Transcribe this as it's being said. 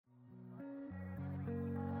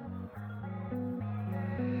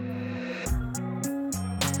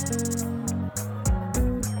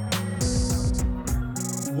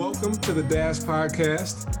welcome to the Dash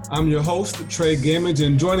Podcast. I'm your host, Trey Gamage,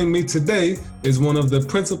 and joining me today is one of the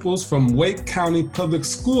principals from Wake County Public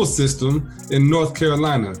School System in North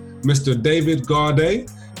Carolina, Mr. David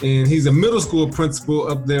Gaudet, and he's a middle school principal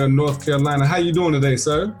up there in North Carolina. How you doing today,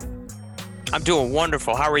 sir? I'm doing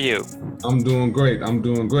wonderful. How are you? I'm doing great.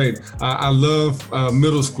 I love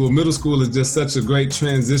middle school. Middle school is just such a great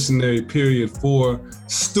transitionary period for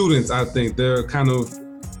students. I think they're kind of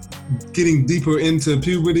getting deeper into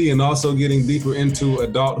puberty and also getting deeper into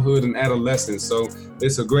adulthood and adolescence. So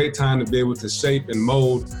it's a great time to be able to shape and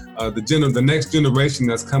mold the next generation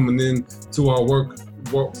that's coming in to our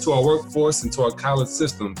workforce and to our college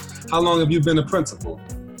system. How long have you been a principal?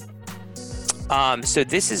 So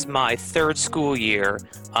this is my third school year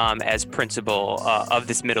as principal of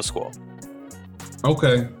this middle school.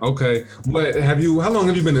 Okay. How long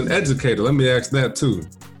have you been an educator? Let me ask that too.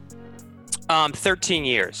 13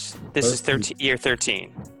 years. This is year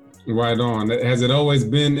 13. Right on. Has it always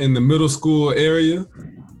been in the middle school area?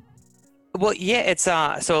 Well, yeah, it's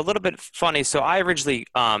so a little bit funny. So I originally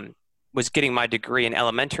was getting my degree in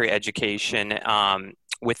elementary education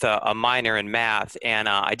with a minor in math, and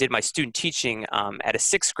I did my student teaching at a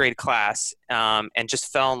sixth grade class and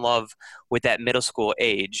just fell in love with that middle school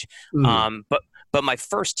age. But my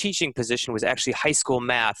first teaching position was actually high school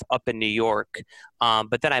math up in New York.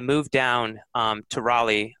 But then I moved down to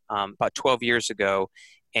Raleigh about 12 years ago,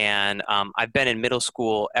 and I've been in middle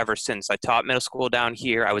school ever since. I taught middle school down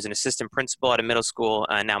here. I was an assistant principal at a middle school,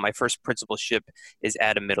 and now my first principalship is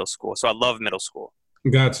at a middle school. So I love middle school.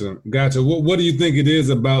 Gotcha. What do you think it is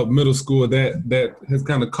about middle school that has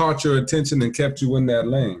kind of caught your attention and kept you in that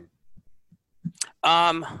lane?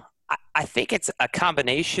 I think it's a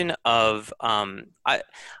combination of I'm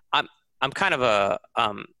kind of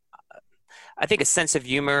I think a sense of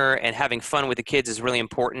humor and having fun with the kids is really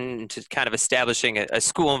important to kind of establishing a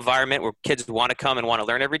school environment where kids want to come and want to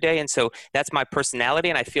learn every day. And so that's my personality,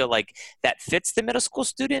 and I feel like that fits the middle school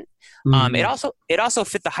student. Mm-hmm. It also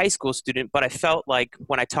fit the high school student, but I felt like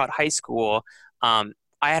when I taught high school, I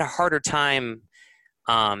had a harder time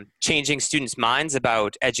changing students' minds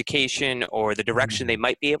about education or the direction they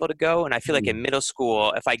might be able to go. And I feel like in middle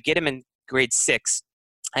school, if I get them in grade 6,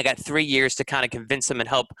 I got 3 years to kind of convince them and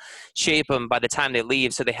help shape them by the time they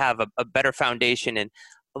leave, so they have a better foundation and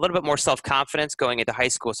a little bit more self-confidence going into high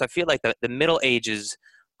school. So I feel like the middle ages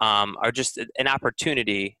are just an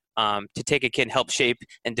opportunity to take a kid and help shape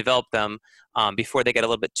and develop them before they get a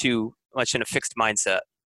little bit too much in a fixed mindset.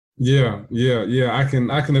 Yeah. I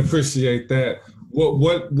can appreciate that.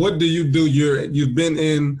 What do you do? You've been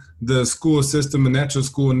in the school system and at your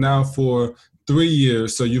school now for 3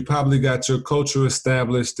 years, so you probably got your culture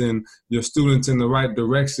established and your students in the right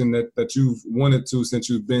direction that you've wanted to since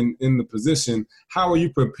you've been in the position. How are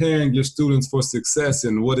you preparing your students for success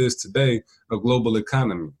in what is today a global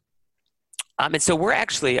economy? And so we're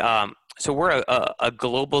actually we're a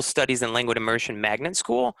global studies and language immersion magnet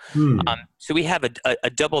school. So we have a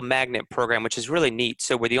double magnet program, which is really neat.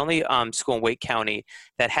 So we're the only school in Wake County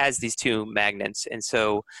that has these two magnets. And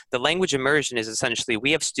so the language immersion is essentially,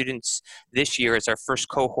 we have students this year as our first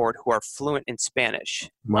cohort who are fluent in Spanish.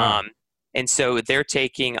 Wow. And so they're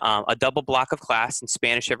taking a double block of class in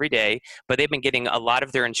Spanish every day, but they've been getting a lot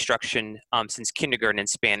of their instruction since kindergarten in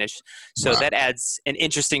Spanish. So that adds an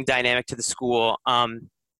interesting dynamic to the school.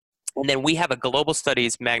 And then we have a global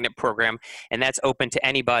studies magnet program, and that's open to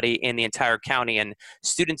anybody in the entire county. And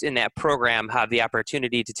students in that program have the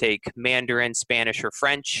opportunity to take Mandarin, Spanish, or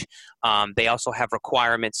French. They also have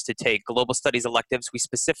requirements to take global studies electives. We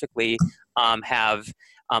specifically have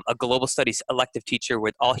a global studies elective teacher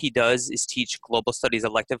where all he does is teach global studies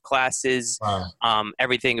elective classes,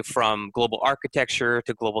 everything from global architecture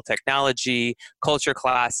to global technology, culture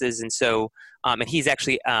classes. And so, and he's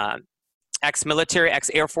actually ex-military,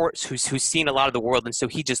 ex-Air Force, who's seen a lot of the world, and so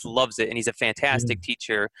he just loves it, and he's a fantastic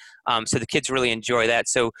teacher. So the kids really enjoy that.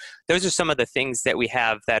 So those are some of the things that we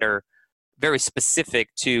have that are very specific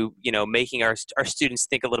to, making our students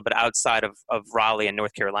think a little bit outside of Raleigh and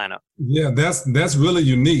North Carolina. Yeah, that's really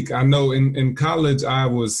unique. I know in college I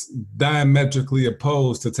was diametrically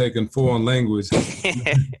opposed to taking foreign language.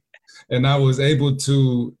 And I was able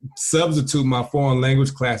to substitute my foreign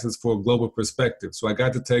language classes for a global perspective. So I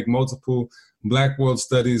got to take multiple Black World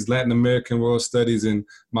Studies, Latin American World Studies, and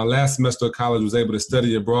my last semester of college was able to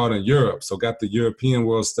study abroad in Europe. So got the European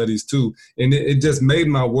World Studies too. And it just made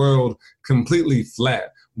my world completely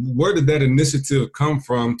flat. Where did that initiative come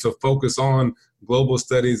from to focus on global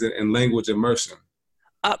studies and language immersion?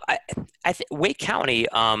 I think Wake County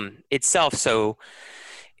itself, so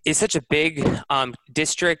is such a big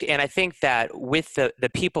district, and I think that with the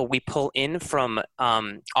people we pull in from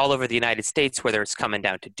all over the United States, whether it's coming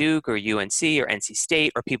down to Duke or UNC or NC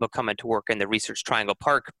State, or people coming to work in the Research Triangle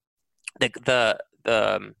Park, the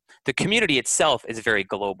the the community itself is very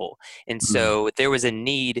global, and Mm. so there was a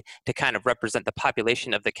need to kind of represent the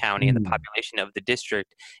population of the county and the Mm. population of the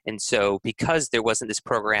district, and so because there wasn't this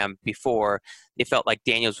program before, they felt like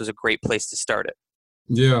Daniels was a great place to start it.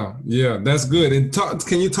 Yeah, yeah, that's good. And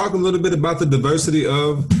can you talk a little bit about the diversity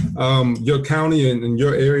of your county and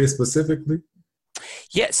your area specifically?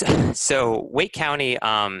 Yes. So Wake County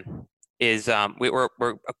is we're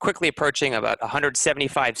quickly approaching about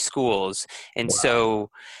 175 schools, and Wow.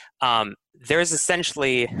 so there's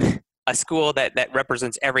essentially a school that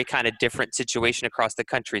represents every kind of different situation across the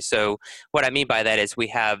country. So what I mean by that is we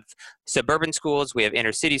have suburban schools, we have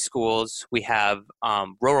inner city schools, we have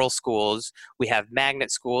rural schools, we have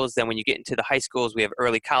magnet schools. Then when you get into the high schools, we have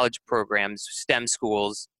early college programs, STEM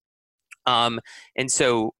schools, and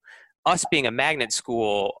so us being a magnet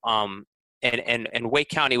school, and Wake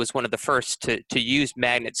County was one of the first to use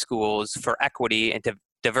magnet schools for equity and to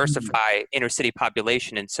Mm. diversify inner city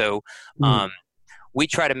population. And so Mm. we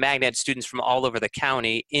try to magnet students from all over the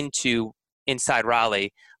county inside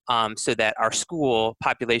Raleigh, so that our school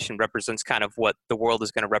population represents kind of what the world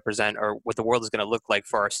is going to represent, or what the world is going to look like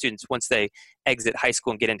for our students once they exit high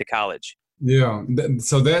school and get into college. Yeah,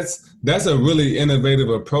 so that's a really innovative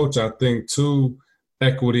approach, I think, to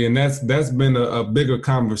equity, and that's been a bigger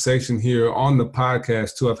conversation here on the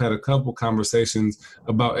podcast too. I've had a couple conversations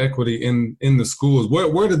about equity in the schools.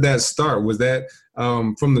 Where did that start? Was that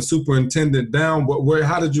from the superintendent down?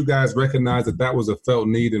 How did you guys recognize that that was a felt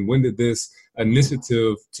need, and when did this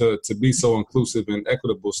initiative to be so inclusive and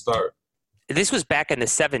equitable start? This was back in the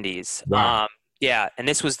 70s. Wow. Yeah, and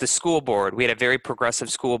this was the school board. We had a very progressive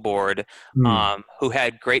school board Mm. who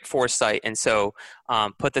had great foresight, and so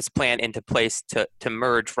put this plan into place to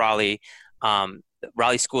merge Raleigh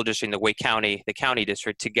School District and the county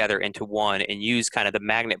district together into one, and use kind of the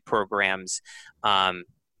magnet programs,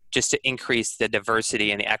 just to increase the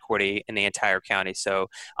diversity and the equity in the entire county. So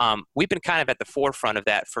we've been kind of at the forefront of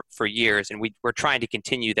that for years, and we're trying to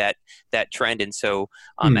continue that trend. And so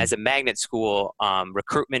Mm. as a magnet school,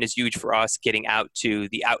 recruitment is huge for us, getting out to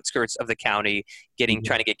the outskirts of the county,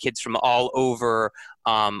 trying to get kids from all over,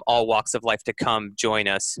 all walks of life to come join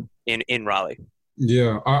us in Raleigh.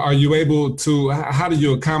 Yeah. Are you able to, how do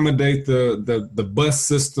you accommodate the bus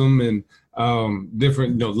system and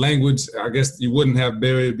different, language? I guess you wouldn't have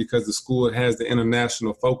barrier because the school has the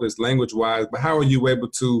international focus language wise, but how are you able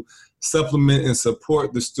to supplement and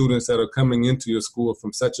support the students that are coming into your school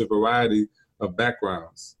from such a variety of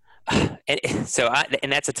backgrounds?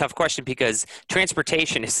 And that's a tough question because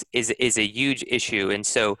transportation is a huge issue, and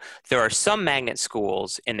so there are some magnet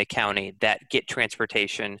schools in the county that get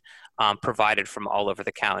transportation provided from all over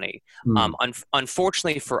the county. Mm.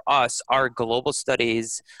 Unfortunately for us, our global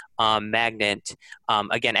studies magnet,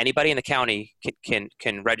 again, anybody in the county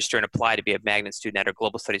can register and apply to be a magnet student at our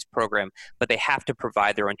global studies program, but they have to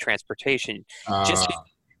provide their own transportation. Just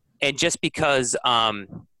Uh, just because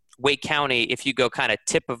Wake County, if you go kind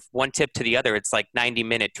of one tip to the other, it's like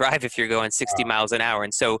 90-minute drive if you're going 60 miles an hour.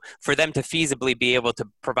 And so for them to feasibly be able to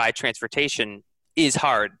provide transportation is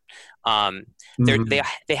hard. Um, mhm.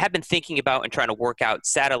 they have been thinking about and trying to work out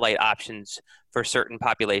satellite options for certain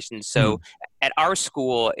populations. So Mm. at our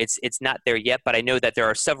school, it's not there yet, but I know that there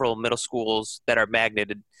are several middle schools that are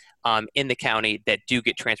magneted in the county that do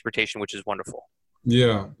get transportation, which is wonderful.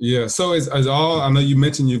 Yeah, yeah. So is all, I know you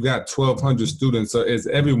mentioned you've got 1,200 students. So is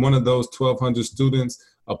every one of those 1,200 students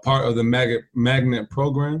a part of the magnet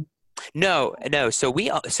program? No, no. So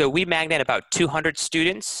we magnet about 200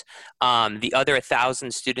 students. The other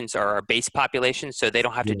 1,000 students are our base population, so they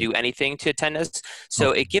don't have to Yeah. do anything to attend us.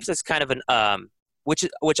 So Okay. it gives us kind of an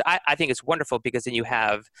which I think is wonderful, because then you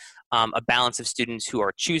have a balance of students who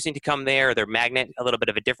are choosing to come there. They're magnet, a little bit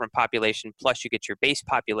of a different population. Plus, you get your base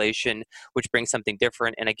population, which brings something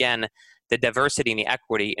different. And again, the diversity and the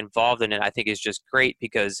equity involved in it, I think, is just great,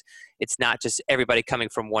 because it's not just everybody coming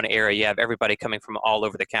from one area. You have everybody coming from all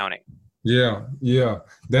over the county. Yeah, yeah.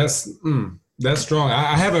 That's strong.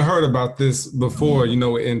 I haven't heard about this before,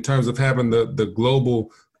 in terms of having the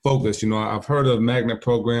global focus. I've heard of magnet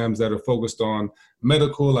programs that are focused on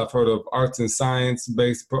medical. I've heard of arts and science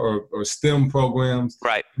based or STEM programs,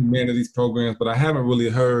 Right. humanities programs, but I haven't really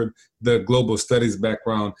heard the global studies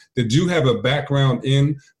background. Did you have a background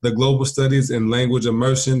in the global studies and language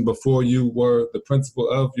immersion before you were the principal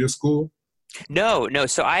of your school? No, no.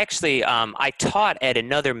 So I actually I taught at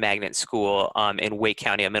another magnet school in Wake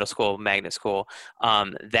County, a middle school magnet school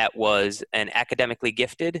that was an academically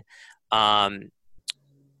gifted. Um,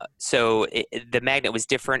 the magnet was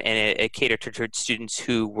different, and it catered to students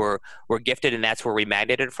who were gifted, and that's where we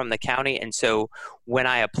magneted from the county. And so when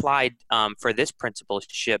I applied for this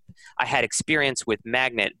principalship, I had experience with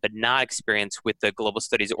magnet, but not experience with the global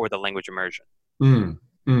studies or the language immersion.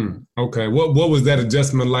 Mm, okay. What was that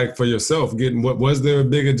adjustment like for yourself? What was there a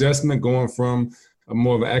big adjustment going from a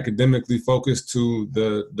more of an academically focused to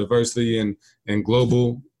the diversity and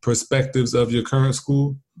global perspectives of your current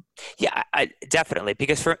school? Yeah, definitely.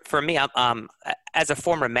 Because for me, as a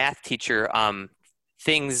former math teacher,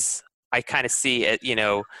 things I kind of see it,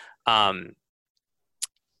 um,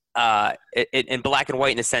 in black and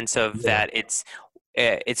white in the sense of Yeah. that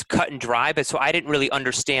it's cut and dry, but so I didn't really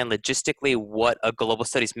understand logistically what a global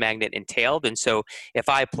studies magnet entailed. And so if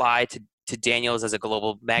I apply to Daniels as a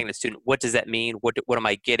global magnet student, what does that mean? What am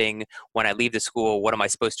I getting when I leave the school? What am I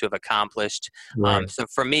supposed to have accomplished? Right. So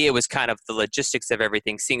for me, it was kind of the logistics of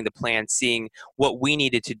everything, seeing the plan, seeing what we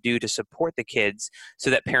needed to do to support the kids so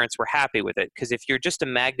that parents were happy with it. Because if you're just a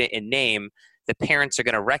magnet in name, the parents are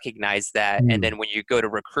going to recognize that, and then when you go to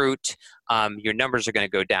recruit, your numbers are going to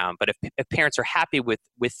go down. But if parents are happy with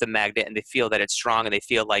the magnet and they feel that it's strong and they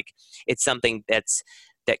feel like it's something that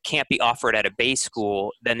can't be offered at a base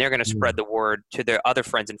school, then they're going to spread the word to their other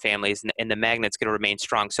friends and families, and the magnet's going to remain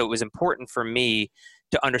strong. So it was important for me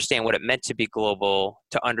to understand what it meant to be global,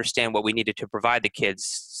 to understand what we needed to provide the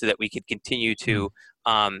kids so that we could continue to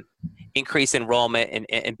increase enrollment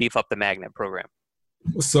and beef up the magnet program.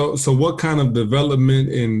 So what kind of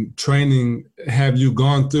development and training have you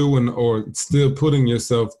gone through or still putting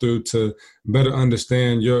yourself through to better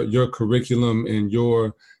understand your curriculum and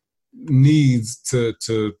your needs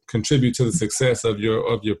to contribute to the success of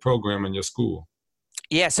your program and your school?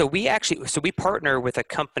 Yeah, so we partner with a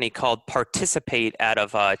company called Participate out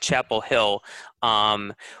of Chapel Hill,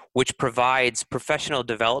 which provides professional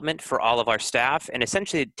development for all of our staff and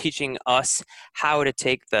essentially teaching us how to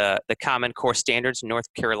take the Common Core Standards in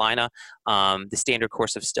North Carolina, the standard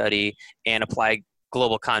course of study, and apply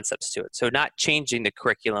global concepts to it. So not changing the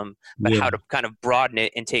curriculum, but how to kind of broaden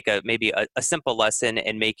it and take maybe a simple lesson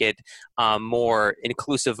and make it more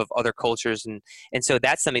inclusive of other cultures. And so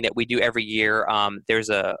that's something that we do every year. There's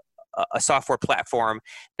a software platform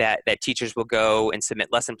that teachers will go and submit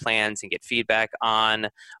lesson plans and get feedback on.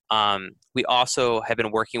 We also have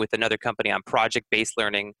been working with another company on project-based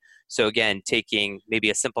learning. So again, taking maybe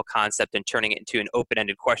a simple concept and turning it into an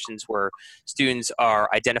open-ended questions where students are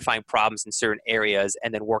identifying problems in certain areas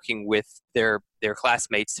and then working with their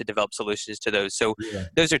classmates to develop solutions to those. So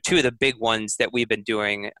those are two of the big ones that we've been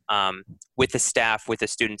doing with the staff, with the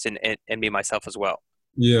students, and me, myself as well.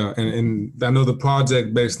 Yeah, and I know the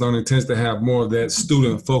project-based learning tends to have more of that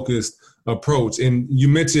student-focused approach. And you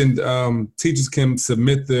mentioned teachers can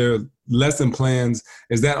submit their lesson plans.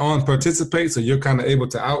 Is that on Participate? So you're kind of able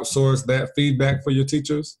to outsource that feedback for your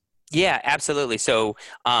teachers? Yeah, absolutely. So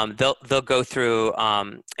they'll go through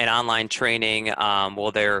an online training.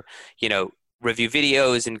 They're review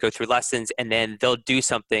videos and go through lessons, and then they'll do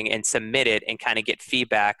something and submit it and kind of get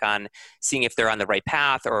feedback on seeing if they're on the right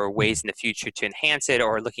path or ways in the future to enhance it,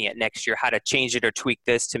 or looking at next year how to change it or tweak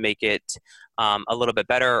this to make it a little bit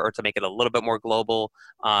better or to make it a little bit more global.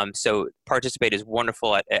 So Participate is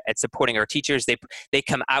wonderful at supporting our teachers. They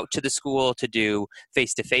come out to the school to do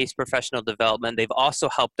face-to-face professional development. They've also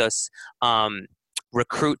helped us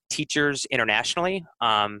recruit teachers internationally.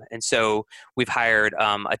 And so we've hired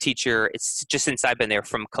a teacher, it's just since I've been there,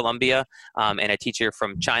 from Colombia, and a teacher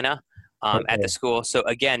from China at the school. So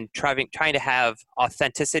again, trying to have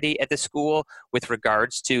authenticity at the school with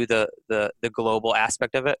regards to the global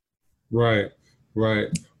aspect of it. Right, right.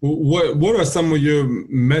 What are some of your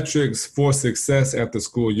metrics for success at the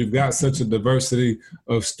school? You've got such a diversity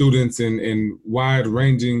of students and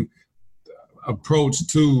wide-ranging approach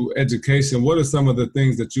to education. What are some of the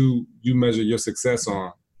things that you measure your success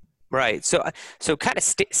on? Right. So kind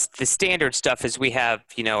of the standard stuff is we have,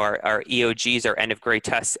 our EOGs, our end of grade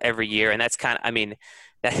tests every year. And that's kind of,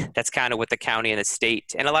 that's kind of what the county and the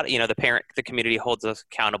state and a lot of, the community holds us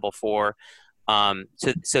accountable for.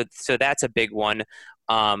 So that's a big one.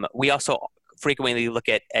 We also frequently look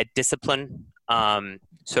at discipline.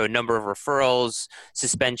 So number of referrals,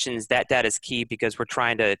 suspensions, that data is key because we're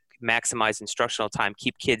trying to maximize instructional time,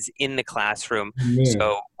 keep kids in the classroom. Yeah.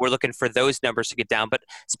 So we're looking for those numbers to get down. But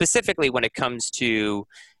specifically when it comes to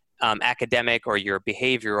academic or your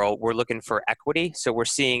behavioral, we're looking for equity. So we're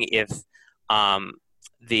seeing if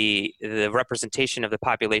the representation of the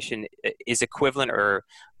population is equivalent or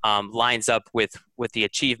lines up with the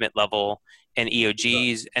achievement level and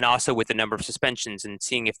EOGs, and also with the number of suspensions, and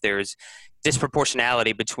seeing if there's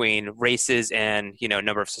disproportionality between races and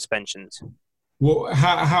number of suspensions. Well,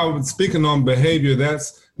 how speaking on behavior,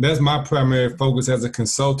 that's my primary focus as a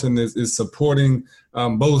consultant is supporting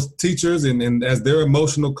both teachers and as their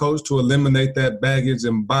emotional coach to eliminate that baggage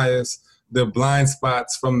and bias, their blind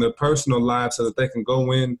spots from their personal lives, so that they can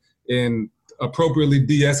go in and appropriately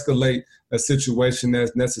de-escalate a situation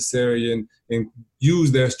that's necessary and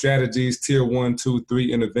use their strategies, tier 1, 2,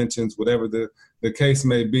 3 interventions, whatever the case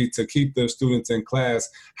may be, to keep their students in class.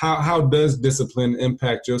 How does discipline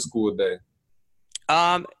impact your school day?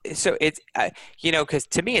 So it's, because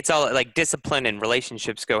to me, it's all like discipline and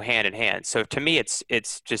relationships go hand in hand. So to me, it's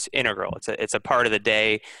just integral. It's a part of the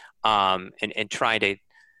day, and trying to,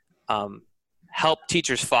 help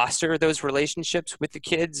teachers foster those relationships with the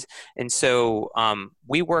kids. And so,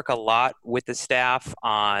 we work a lot with the staff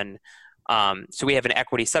on, so we have an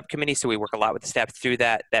equity subcommittee. So we work a lot with the staff through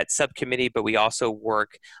that subcommittee, but we also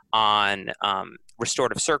work on,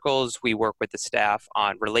 restorative circles. We work with the staff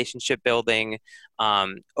on relationship building.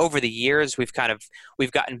 Over the years, we've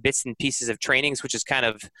gotten bits and pieces of trainings, which is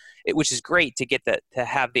great to get to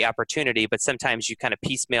have the opportunity, but sometimes you kind of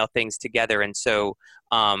piecemeal things together. And so,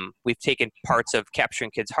 we've taken parts of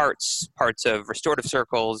capturing kids' hearts, parts of restorative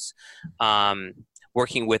circles,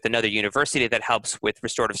 working with another university that helps with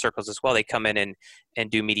restorative circles as well. They come in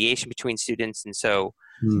and do mediation between students. And so,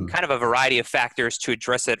 kind of a variety of factors to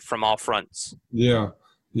address it from all fronts. Yeah,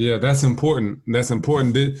 that's important. That's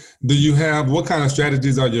important. Do you have, what kind of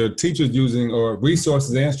strategies are your teachers using, or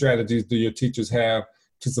resources and strategies do your teachers have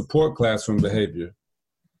to support classroom behavior?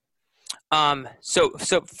 So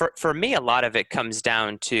for me, a lot of it comes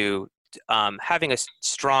down to, having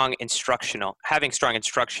strong instruction,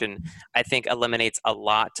 I think eliminates a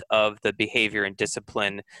lot of the behavior and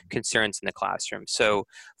discipline concerns in the classroom. So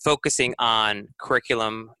focusing on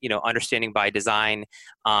curriculum, understanding by design,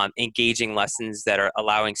 engaging lessons that are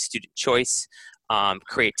allowing student choice,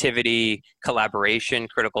 creativity, collaboration,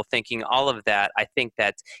 critical thinking, all of that. I think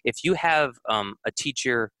that if you have a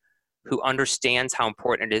teacher who understands how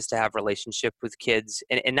important it is to have relationship with kids,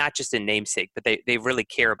 and not just in namesake, but they really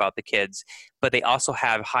care about the kids, but they also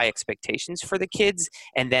have high expectations for the kids,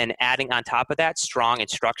 and then adding on top of that strong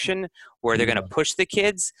instruction where they're going to push the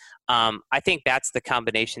kids. I think that's the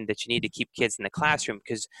combination that you need to keep kids in the classroom,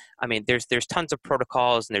 because there's tons of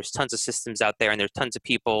protocols and there's tons of systems out there and there's tons of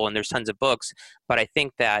people and there's tons of books, but I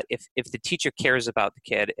think that if the teacher cares about the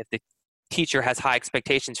kid, if the teacher has high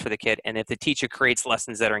expectations for the kid, and if the teacher creates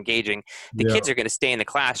lessons that are engaging, the kids are going to stay in the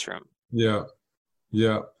classroom. Yeah,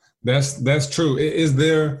 that's true. Is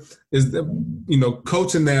there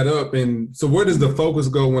coaching that up, and so where does the focus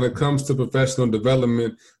go when it comes to professional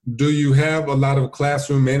development? Do you have a lot of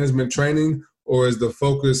classroom management training, or is the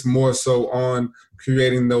focus more so on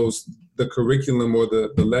creating the curriculum or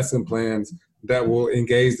the lesson plans that will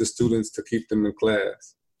engage the students to keep them in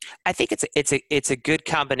class? I think it's a good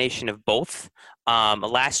combination of both.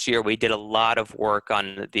 Last year, we did a lot of work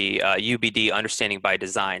on the UBD, understanding by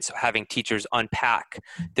design. So having teachers unpack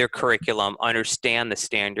their curriculum, understand the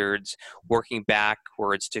standards, working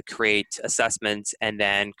backwards to create assessments, and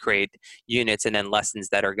then create units and then lessons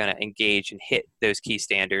that are going to engage and hit those key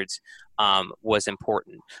standards, was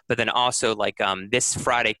important. But then also, like, this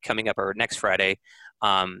Friday coming up, or next Friday,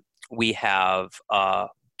 we have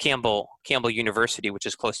Campbell University, which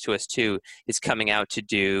is close to us too, is coming out to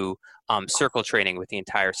do circle training with the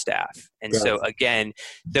entire staff. And so again,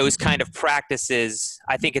 those kind of practices,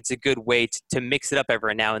 I think it's a good way to mix it up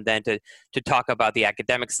every now and then to talk about the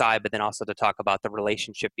academic side, but then also to talk about the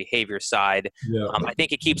relationship behavior side. I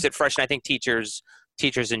think it keeps it fresh, and I think teachers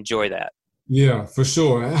enjoy that. Yeah, for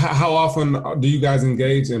sure. How often do you guys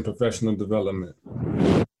engage in professional development?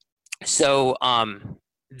 So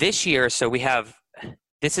this year,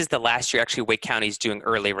 this is the last year actually Wake County is doing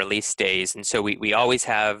early release days. And so we always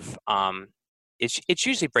have, it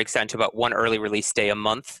usually breaks down to about one early release day a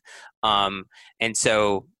month. And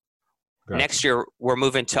so next year we're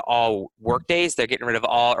moving to all work days. They're getting rid of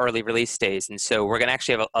all early release days. And so we're going to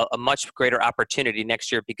actually have a much greater opportunity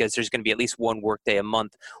next year, because there's going to be at least one work day a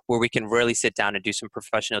month where we can really sit down and do some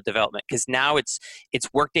professional development. Because now it's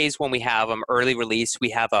work days when we have them, early release.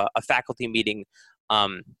 We have a faculty meeting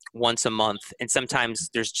once a month, and sometimes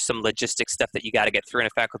there's some logistics stuff that you got to get through in a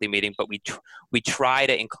faculty meeting, but we try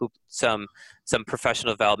to include some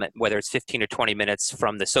professional development, whether it's 15 or 20 minutes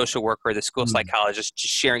from the social worker or the school psychologist,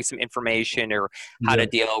 just sharing some information or how to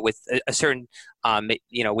deal with a certain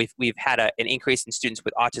we've had an increase in students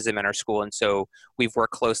with autism in our school, and so we've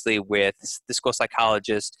worked closely with the school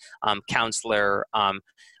psychologist, counselor,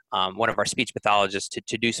 one of our speech pathologists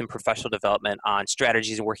to do some professional development on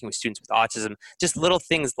strategies and working with students with autism, just little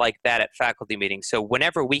things like that at faculty meetings. So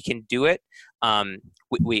whenever we can do it,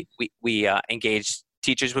 we engage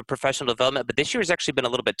teachers with professional development. But this year has actually been a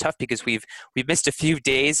little bit tough because we've missed a few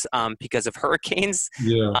days because of hurricanes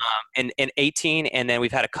in 18, and then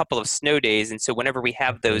we've had a couple of snow days. And so whenever we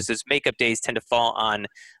have those makeup days tend to fall on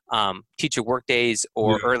teacher work days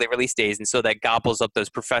or early release days, and so that gobbles up those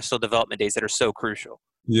professional development days that are so crucial.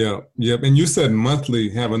 Yeah, yep. And you said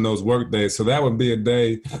monthly having those work days, so that would be a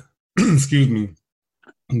day, excuse me,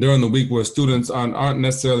 during the week where students aren't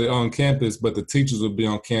necessarily on campus, but the teachers would be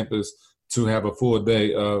on campus to have a full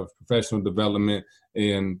day of professional development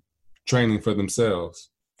and training for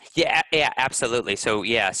themselves. Yeah, absolutely. So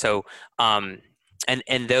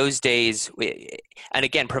and those days, and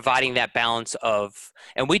again, providing that balance of,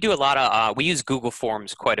 and we do a lot of, we use Google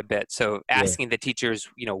Forms quite a bit. So asking the teachers,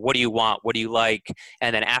 what do you want? What do you like?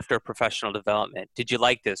 And then after professional development, did you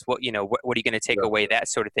like this? What are you going to take away? That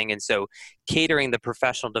sort of thing. And so catering the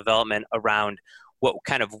professional development around what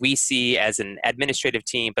kind of we see as an administrative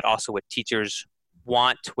team, but also what teachers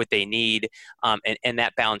want, what they need, and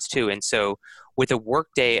that balance too. And so with a work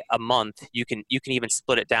day a month, you can even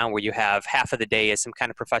split it down where you have half of the day as some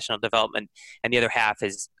kind of professional development, and the other half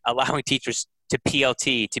is allowing teachers to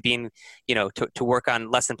PLT, to being, to work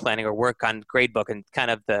on lesson planning or work on gradebook and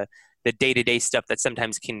kind of the day-to-day stuff that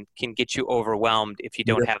sometimes can get you overwhelmed if you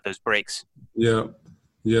don't have those breaks. Yeah,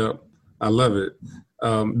 I love it.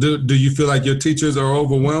 Do you feel like your teachers are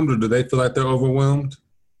overwhelmed, or do they feel like they're overwhelmed?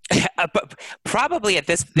 Probably at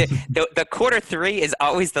this, the quarter three is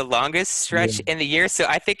always the longest stretch in the year. So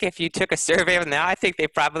I think if you took a survey of them now, I think they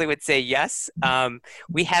probably would say yes.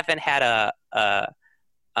 We haven't had a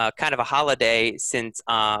kind of a holiday since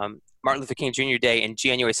Martin Luther King Jr. Day in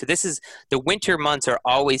January. So the winter months are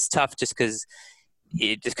always tough just because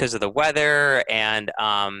of the weather, and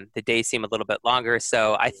the days seem a little bit longer.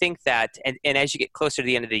 So I think that, and as you get closer to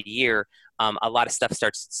the end of the year, a lot of stuff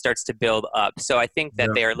starts to build up. So I think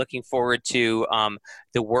that they are looking forward to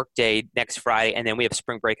the work day next Friday, and then we have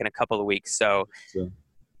spring break in a couple of weeks. So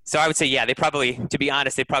I would say, they probably, to be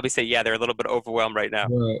honest, they probably say, they're a little bit overwhelmed right now.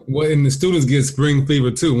 Well, and the students get spring fever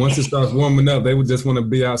too. Once it starts warming up, they would just want to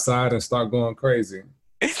be outside and start going crazy.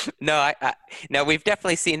 No, no, we've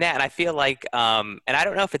definitely seen that, and I feel like, and I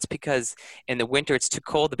don't know if it's because in the winter it's too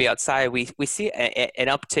cold to be outside. We see an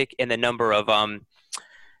uptick in the number of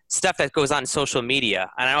stuff that goes on social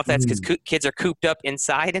media. I don't know if that's because kids are cooped up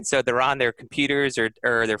inside, and so they're on their computers or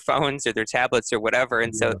their phones or their tablets or whatever,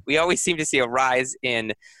 and so we always seem to see a rise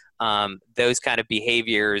in those kind of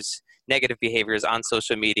behaviors, negative behaviors on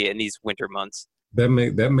social media in these winter months. That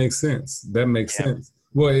makes sense. That makes sense.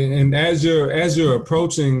 Well, and as you're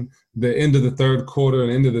approaching the end of the third quarter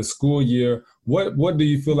and end of the school year, what do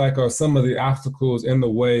you feel like are some of the obstacles in the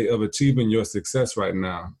way of achieving your success right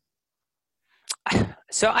now?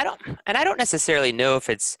 So I don't necessarily know if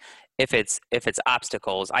it's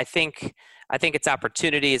obstacles. I think it's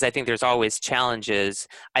opportunities. I think there's always challenges.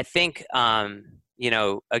 I think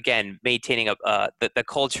again, maintaining the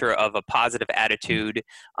culture of a positive attitude,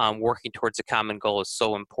 working towards a common goal is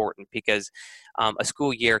so important, because a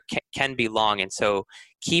school year can be long, and so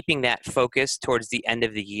keeping that focus towards the end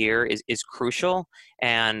of the year is crucial.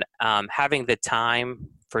 And having the time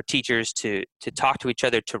for teachers to talk to each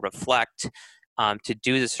other, to reflect, to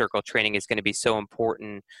do the circle training is going to be so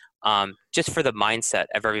important, just for the mindset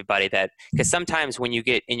of everybody. That because sometimes when you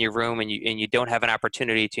get in your room and you don't have an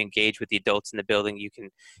opportunity to engage with the adults in the building, you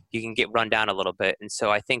can get run down a little bit. And so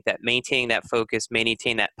I think that maintaining that focus,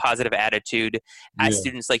 maintaining that positive attitude, as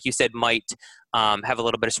students, like you said, might have a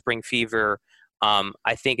little bit of spring fever,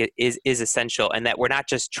 I think it is essential, and that we're not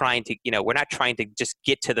just trying to just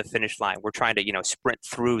get to the finish line. We're trying to sprint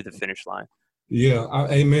through the finish line. Yeah,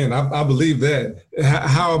 amen. I believe that.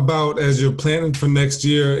 How about, as you're planning for next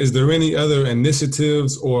year, is there any other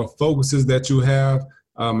initiatives or focuses that you have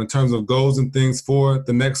in terms of goals and things for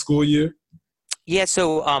the next school year? Yeah,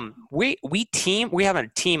 so we have a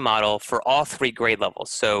team model for all three grade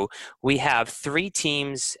levels. So we have 3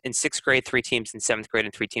 teams in 6th grade, 3 teams in 7th grade,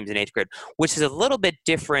 and 3 teams in 8th grade, which is a little bit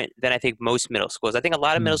different than I think most middle schools. I think a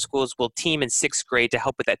lot of middle schools will team in 6th grade to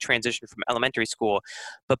help with that transition from elementary school.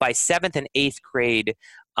 But by 7th and 8th grade,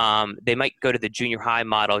 They might go to the junior high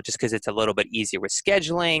model just because it's a little bit easier with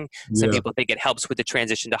scheduling. Some people think it helps with the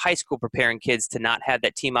transition to high school, preparing kids to not have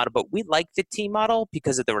that team model. But we like the team model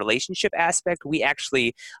because of the relationship aspect. We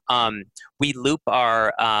actually we loop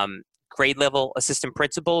our grade level assistant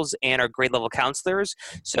principals and our grade level counselors.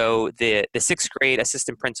 So the sixth grade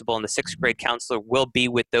assistant principal and the sixth grade counselor will be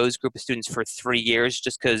with those group of students for 3 years,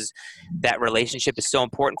 just because that relationship is so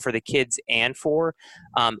important for the kids and for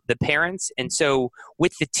the parents. And so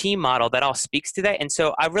with the team model, that all speaks to that. And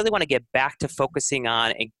so I really want to get back to focusing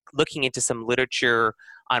on and looking into some literature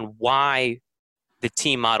on why the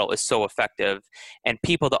team model is so effective, and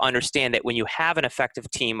people to understand that when you have an effective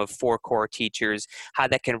team of 4 core teachers, how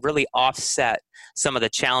that can really offset some of the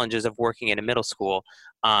challenges of working in a middle school.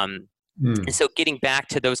 And so getting back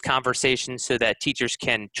to those conversations so that teachers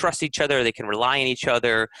can trust each other, they can rely on each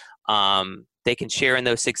other, they can share in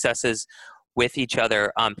those successes with each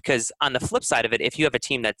other, because on the flip side of it, if you have a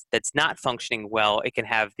team that's not functioning well, it can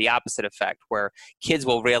have the opposite effect where kids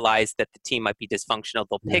will realize that the team might be dysfunctional.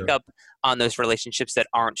 They'll pick up on those relationships that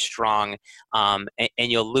aren't strong, and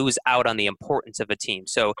you'll lose out on the importance of a team.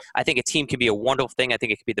 So I think a team can be a wonderful thing. I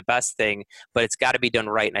think it can be the best thing, but it's got to be done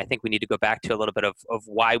right. And I think we need to go back to a little bit of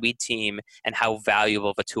why we team and how valuable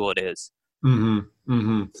of a tool it is.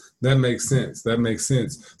 That makes sense. That makes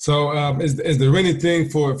sense. So is there anything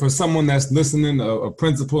for someone that's listening, a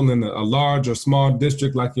principal in a large or small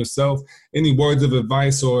district like yourself, any words of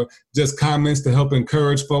advice or just comments to help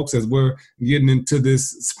encourage folks as we're getting into this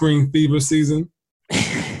spring fever season?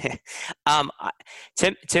 To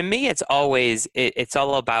me, it's always, it's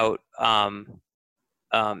all about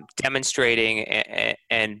demonstrating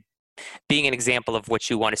and being an example of what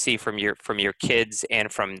you want to see from your kids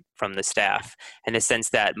and from the staff, in the sense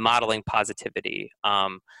that modeling positivity.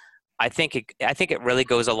 I think it really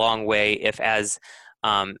goes a long way if as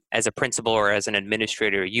a principal or as an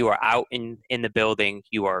administrator, you are out in the building,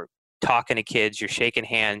 you are talking to kids, you're shaking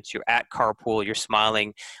hands, you're at carpool, you're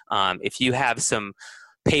smiling. If you have some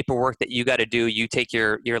paperwork that you got to do, you take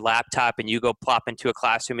your laptop and you go plop into a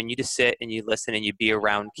classroom and you just sit and you listen and you be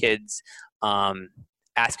around kids.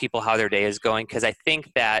 Ask people how their day is going, because I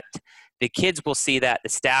think that the kids will see that, the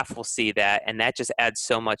staff will see that, and that just adds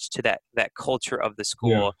so much to that culture of the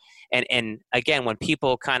school. And again, when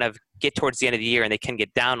people kind of get towards the end of the year and they can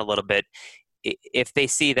get down a little bit, if they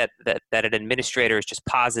see that an administrator is just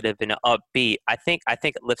positive and upbeat, I think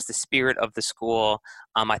it lifts the spirit of the school.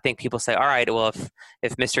 I think people say, all right, well,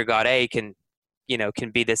 if Mr. Gaudet can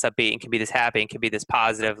be this upbeat and can be this happy and can be this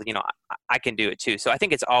positive, I can do it too. So I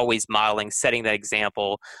think it's always modeling, setting that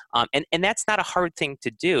example. And that's not a hard thing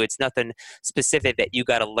to do. It's nothing specific that you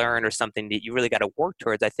got to learn or something that you really got to work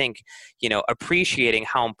towards. I think, appreciating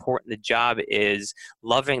how important the job is,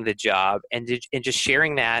 loving the job, and just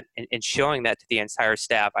sharing that and showing that to the entire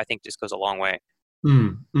staff, I think just goes a long way.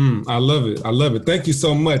 I love it. I love it. Thank you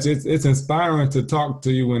so much. It's inspiring to talk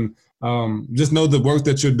to you and just know the work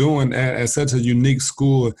that you're doing at such a unique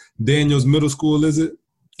school. Daniels Middle School, is it?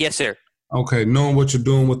 Yes, sir. Okay, knowing what you're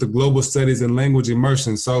doing with the global studies and language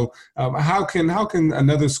immersion. So how can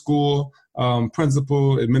another school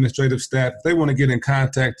principal, administrative staff, if they want to get in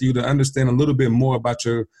contact with you to understand a little bit more about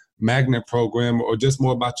your magnet program or just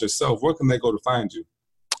more about yourself, where can they go to find you?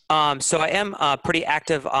 So I am pretty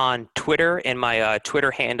active on Twitter, and my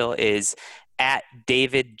Twitter handle is at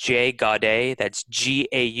David J. Gaudet. That's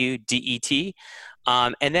Gaudet.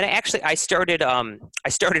 And then I started a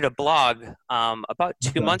blog about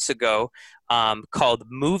 2 months ago called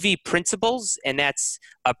Movie Principles, and that's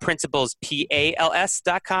principles,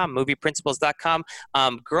 PALS.com, movieprinciples.com.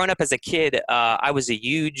 Growing up as a kid, I was a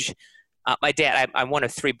huge my dad, I'm one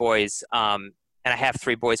of 3 boys, and I have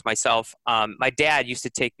 3 boys myself. My dad used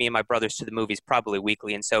to take me and my brothers to the movies probably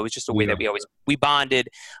weekly, and so it was just a way that we bonded,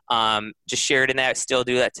 just shared in that, still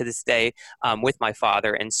do that to this day with my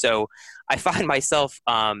father. And so I find myself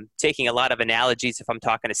taking a lot of analogies if I'm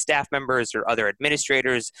talking to staff members or other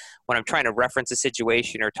administrators when I'm trying to reference a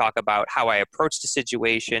situation or talk about how I approached a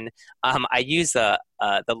situation. I use the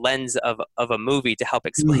lens of a movie to help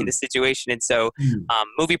explain the situation. And so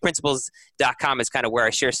movieprinciples.com is kind of where I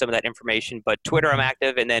share some of that information. But Twitter, I'm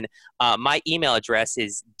active. And then my email address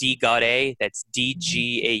is dgaudet, that's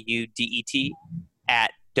DGAUDET,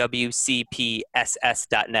 at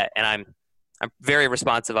WCPSS.net. And I'm very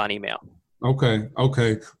responsive on email. Okay.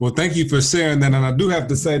 Well, thank you for sharing that. And I do have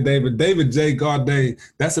to say, David J. Gaudet,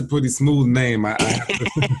 that's a pretty smooth name.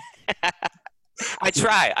 I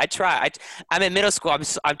try. I'm in middle school.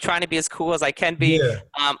 I'm trying to be as cool as I can be. Yeah.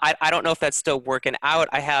 I don't know if that's still working out.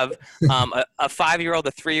 I have a 5-year-old,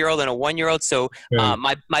 a 3-year-old, and a 1-year-old. So Okay.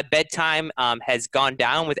 my bedtime has gone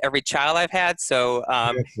down with every child I've had. So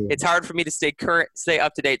Gotcha. it's hard for me to stay current, stay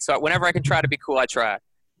up to date. So whenever I can try to be cool, I try.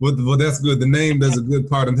 Well, that's good. The name does a good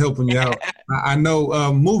part in helping you out. I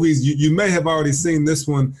know movies, you may have already seen this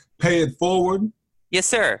one, Pay It Forward. Yes,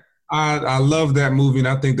 sir. I love that movie, and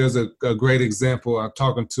I think there's a great example. I'm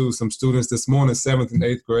talking to some students this morning, 7th and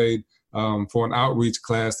 8th grade, for an outreach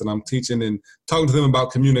class that I'm teaching, and talking to them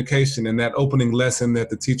about communication, and that opening lesson that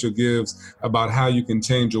the teacher gives about how you can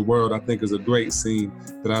change your world, I think is a great scene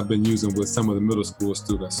that I've been using with some of the middle school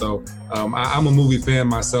students. So I'm a movie fan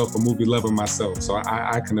myself, a movie lover myself, so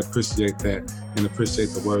I can appreciate that and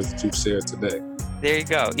appreciate the words that you've shared today. There you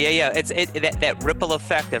go. Yeah. It's that ripple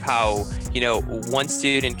effect of how, one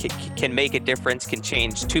student can make a difference, can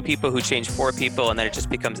change 2 people who change 4 people, and then it just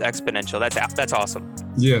becomes exponential. That's awesome.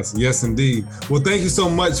 Yes, indeed. Well, thank you so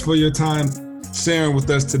much for your time sharing with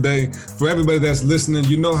us today. For everybody that's listening,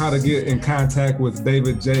 you know how to get in contact with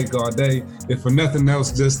David J. Gaudet. If for nothing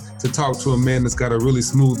else, just to talk to a man that's got a really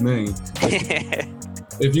smooth name.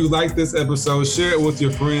 If you like this episode, share it with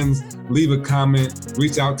your friends, leave a comment,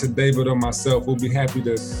 reach out to David or myself. We'll be happy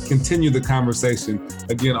to continue the conversation.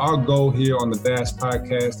 Again, our goal here on the Dash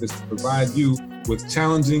Podcast is to provide you with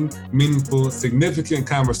challenging, meaningful, significant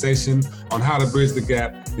conversation on how to bridge the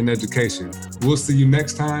gap in education. We'll see you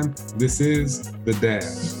next time. This is The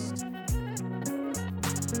Dash.